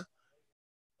together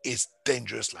is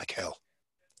dangerous like hell.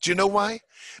 Do you know why?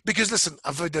 Because listen,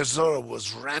 Avodah Zorah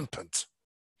was rampant.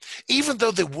 Even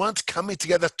though they weren't coming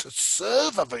together to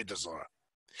serve Avodah Zorah.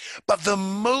 But the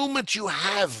moment you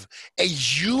have a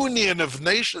union of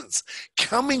nations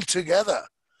coming together,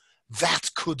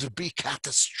 that could be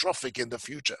catastrophic in the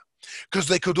future. Because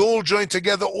they could all join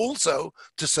together also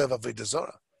to serve Avodah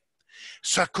Zorah.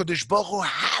 So HaKadosh Baruch Hu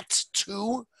had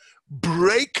to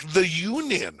break the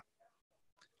union.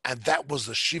 And that was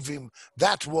the Shivim,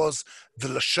 that was the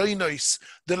Lashonos.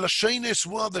 The Lashonos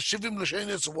were, the Shivim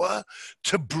Lashonos were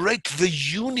to break the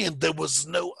union. There was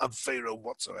no Avera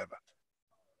whatsoever.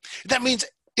 That means,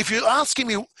 if you're asking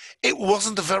me, it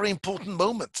wasn't a very important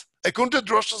moment. According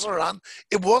to Rosh Hashanah,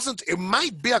 it wasn't. It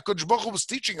might be HaKadosh Baruch Hu was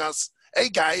teaching us, hey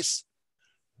guys,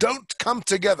 don't come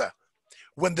together.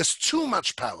 When there's too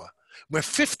much power, when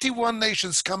 51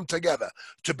 nations come together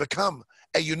to become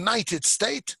a united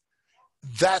state,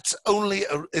 it's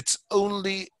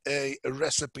only a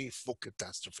recipe for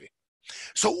catastrophe.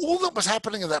 So all that was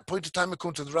happening at that point in time,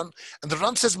 according to the Ran, and the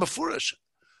Ran says Mefurish,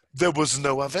 there was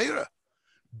no Avera,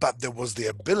 but there was the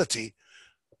ability.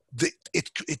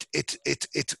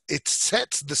 It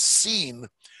sets the scene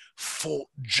for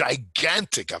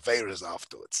gigantic Averas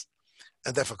afterwards,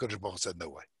 and therefore Kodesh Baruch said no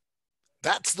way.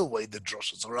 That's the way the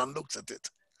Drosh Zoran looks at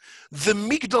it. The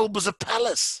Migdal was a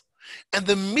palace. And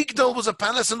the Migdal was a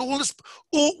palace, and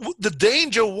the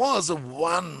danger was of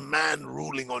one man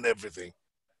ruling on everything.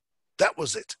 That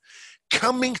was it.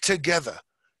 Coming together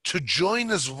to join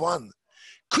as one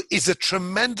is a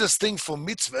tremendous thing for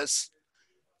mitzvahs,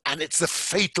 and it's a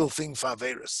fatal thing for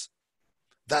Averis.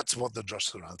 That's what the Drosh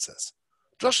Saran says.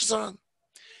 Drosh Saran.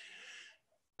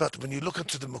 But when you look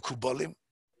into the Mekubalim,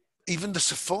 even the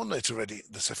Sephonite already,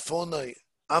 the Sephonite,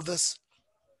 others,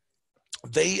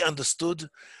 they understood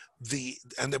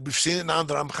and we've seen it now in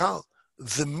the Ramchal,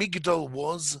 the Migdal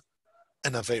was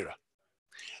an Avera.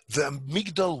 The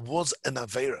Migdal was an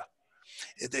Avera.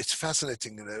 It's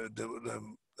fascinating.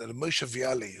 The Moshe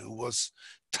Viali, who was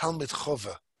Talmid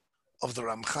Chova of the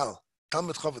Ramchal,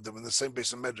 Talmid Chova, they were in the same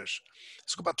base of Medrash.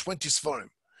 It's got about 20 Sforim.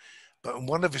 But in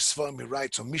one of his Sforim he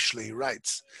writes, or Mishle he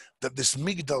writes, that this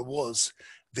Migdal was,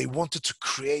 they wanted to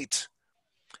create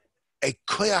a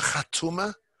Koyach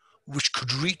HaTumah which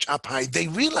could reach up high. They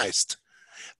realized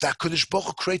that Kodesh Baruch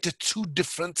Hu created two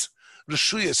different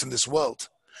Reshuyas in this world.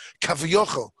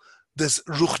 Kavyochel, there's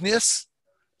Ruchnias,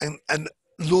 and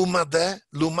Lumas the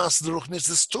Ruchnias,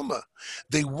 the Tumah.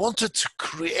 They wanted to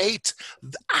create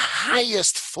the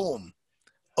highest form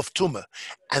of Tumah.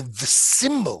 And the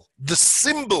symbol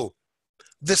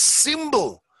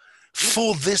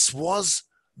for this was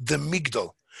the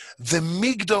Migdal. The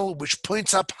Migdal, which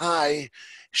points up high,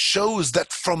 shows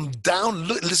that from down,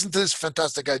 listen to this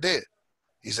fantastic idea.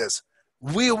 He says,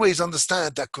 we always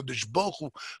understand that Kodesh Baruch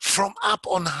Hu from up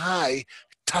on high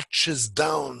touches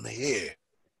down here.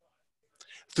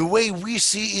 The way we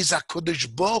see is that Kodesh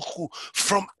Baruch Hu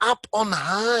from up on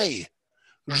high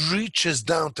reaches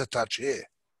down to touch here.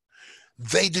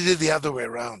 They did it the other way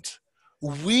around.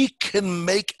 We can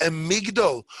make a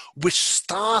Migdal which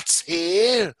starts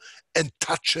here and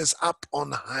touches up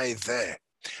on high there.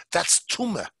 That's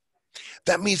Tumah.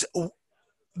 That means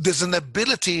there's an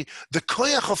ability, the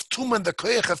koyach of Tumah and the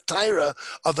koyach of Taira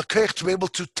are the koyach to be able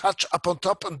to touch up on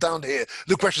top and down here.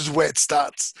 The question is where it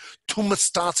starts. Tumah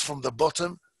starts from the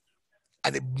bottom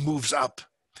and it moves up.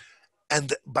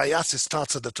 And Bayas, it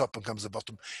starts at the top and comes at the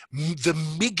bottom. The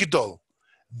Migdal,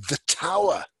 the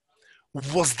tower,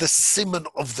 was the simon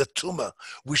of the Tumah,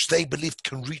 which they believed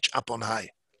can reach up on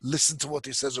high. Listen to what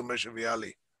he says on Moshe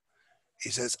Viali. He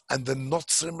says, and the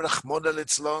Notzrim Rachmon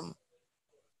Litzlan,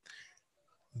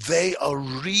 they are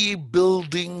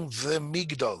rebuilding the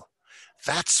Migdal.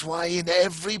 That's why in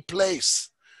every place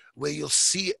where you'll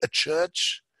see a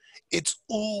church, it's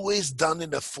always done in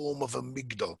the form of a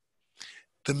Migdal.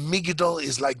 The Migdal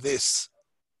is like this.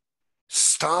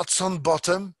 Starts on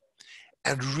bottom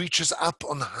and reaches up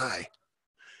on high.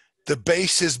 The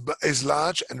base is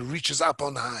large and reaches up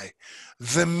on high.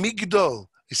 The Migdal,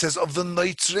 he says, of the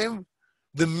Noitzrim,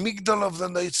 the Migdal of the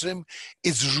Noitzrim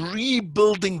is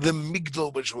rebuilding the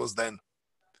Migdal which was then.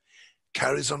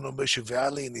 Carries on Moshe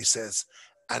Viali and he says,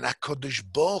 and HaKadosh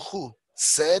Baruch Hu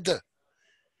said,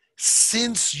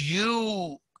 since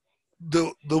you,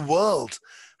 the world,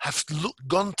 have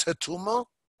gone to Tumah,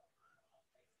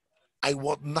 I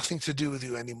want nothing to do with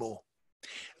you anymore.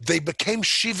 They became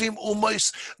Shivim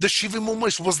Umos. The Shivim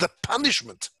Umos was the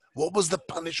punishment. What was the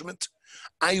punishment?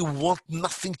 I want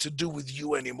nothing to do with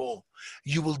you anymore.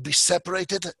 You will be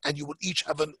separated and you will each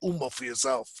have an Ummah for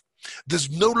yourself. There's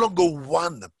no longer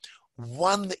one.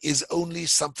 One is only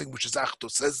something which is Achto,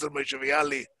 says the Moshe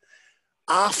Viali.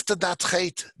 After that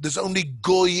Chait, there's only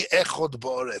Goy Echod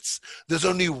Ba'aretz. There's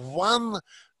only one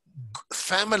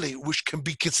family which can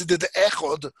be considered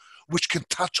Echod, which can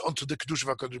touch onto the Kedusha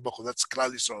of HaKadosh Baruch Hu. That's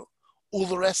Klal Yisrael. All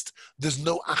the rest, there's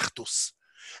no Achtus.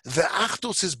 The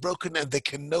Achtus is broken and they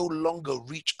can no longer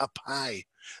reach up high.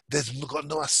 There's got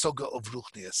no Asoga of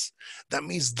Ruchnias. That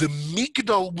means the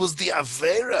Migdal was the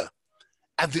Avera.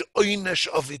 And the oynesh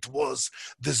of it was,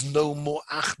 there's no more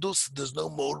achdus, there's no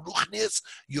more ruchnias,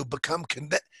 you become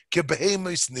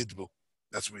kebehemus nidbu.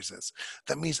 That's what he says.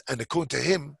 That means, and according to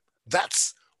him,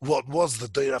 that's what was the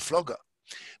Doira Floga.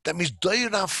 That means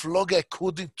Doira Floga,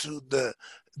 according to the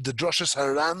Droshes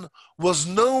Haran, was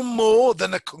no more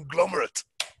than a conglomerate.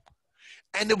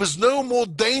 And there was no more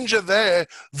danger there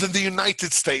than the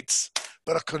United States.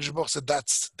 But HaKadosh Baruch said,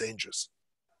 that's dangerous.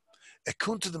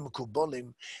 According to the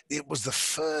Mekubalim, it was the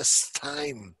first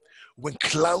time when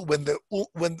the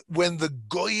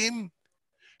Goyim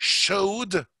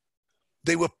showed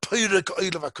they were Peirik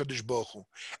Oil of HaKadosh Baruch Hu.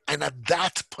 And at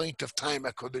that point of time,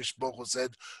 HaKadosh Baruch Hu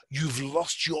said, you've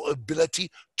lost your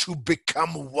ability to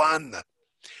become one.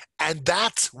 And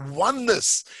that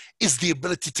oneness is the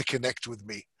ability to connect with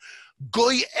me.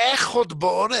 Goy Echod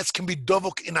Ba'aretz can be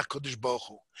Dovok in HaKadosh Baruch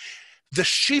Hu. The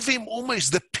Shivim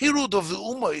Umos, the period of the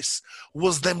Umos,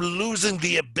 was them losing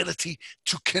the ability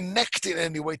to connect in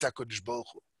any way to HaKadosh Baruch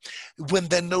Hu. When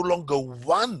they're no longer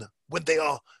one, when they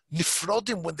are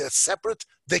nifrodim, when they're separate,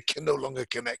 they can no longer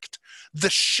connect. The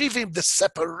Shivim, the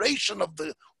separation of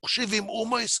the Shivim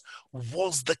Umos,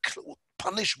 was the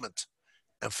punishment.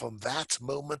 And from that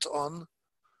moment on,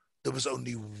 there was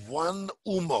only one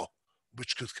Ummah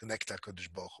which could connect to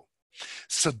HaKadosh Baruch Hu.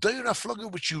 So Doira Floga,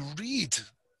 which you read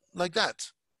like that,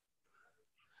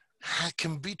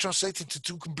 can be translated into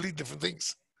two completely different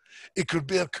things. It could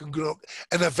be an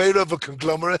avera of a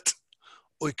conglomerate,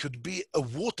 or it could be a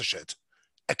watershed,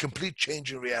 a complete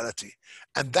change in reality.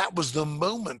 And that was the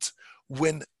moment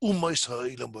when Umos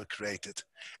Ha'olam were created.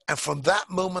 And from that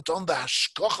moment on, the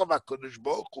Hashkoch of HaKadosh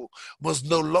Baruch Hu was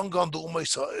no longer on the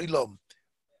Umos Ha'olam.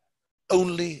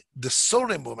 Only the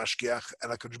Sorim were Mashkiach,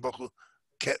 and HaKadosh Baruch Hu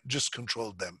just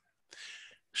controlled them.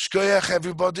 Shkoyach,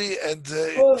 everybody, and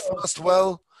fast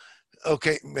well.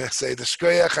 Okay, say the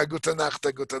Shkoyach, a gute Nacht,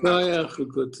 a gute Nacht.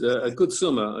 Shkoyach, a good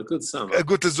summer, a good summer. A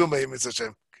gute Summer, Mitzvah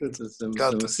Hashem.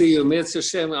 We'll see you, Mitzvah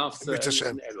Hashem, after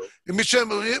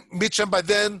Mitzvah, by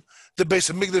then, the base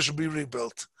of Migdash will be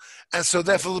rebuilt. And so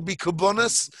therefore there'll be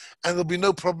Korbanos, and there'll be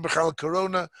no problem with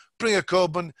Corona. Bring a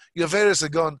Korban, your various are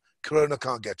gone, Corona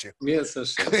can't get you. Mitzvah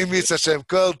Hashem. Mitzvah Hashem,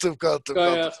 Kol Tov, Kol Tov.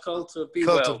 Shkoyach, Kol Tov, be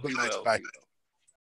well. Good night, bye.